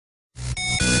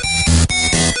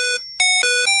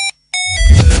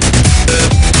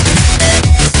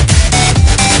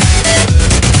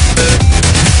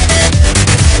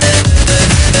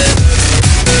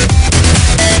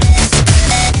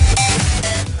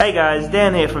Hey guys,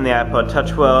 Dan here from the iPod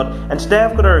Touch World, and today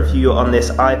I've got a review on this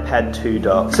iPad 2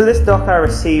 dock. So this dock I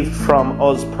received from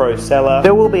Oz Pro Seller.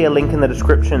 There will be a link in the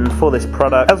description for this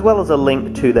product, as well as a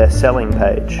link to their selling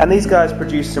page. And these guys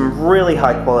produce some really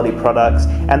high quality products,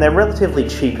 and they're relatively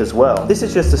cheap as well. This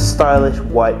is just a stylish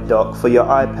white dock for your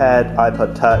iPad,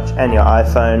 iPod Touch, and your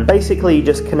iPhone. Basically, you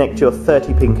just connect your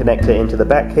 30-pin connector into the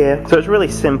back here. So it's really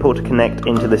simple to connect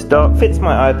into this dock. Fits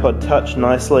my iPod Touch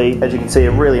nicely. As you can see,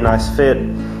 a really nice fit.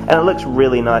 And it looks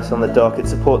really nice on the dock. It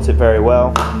supports it very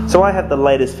well. So I have the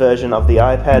latest version of the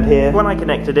iPad here. When I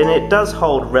connect it in, it does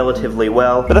hold relatively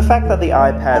well, but the fact that the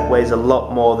iPad weighs a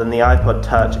lot more than the iPod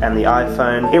Touch and the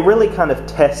iPhone, it really kind of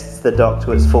tests the dock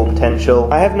to its full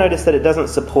potential. I have noticed that it doesn't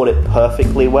support it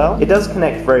perfectly well. It does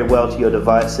connect very well to your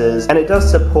devices, and it does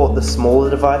support the smaller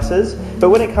devices, but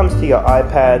when it comes to your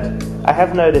iPad, I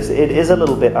have noticed it is a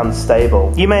little bit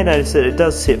unstable. You may notice that it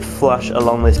does sit flush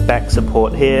along this back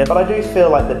support here, but I do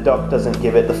feel like the dock doesn't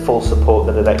give it the full support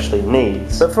that it actually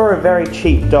needs. But for a very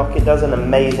cheap dock, it does an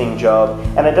amazing job,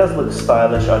 and it does look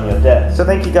stylish on your desk. So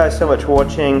thank you guys so much for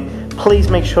watching.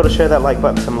 Please make sure to show that like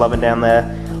button, some loving down there.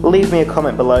 Leave me a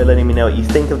comment below letting me know what you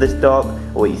think of this dock,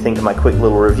 or what you think of my quick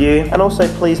little review, and also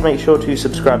please make sure to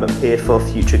subscribe up here for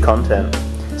future content.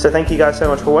 So thank you guys so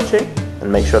much for watching,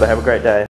 and make sure to have a great day.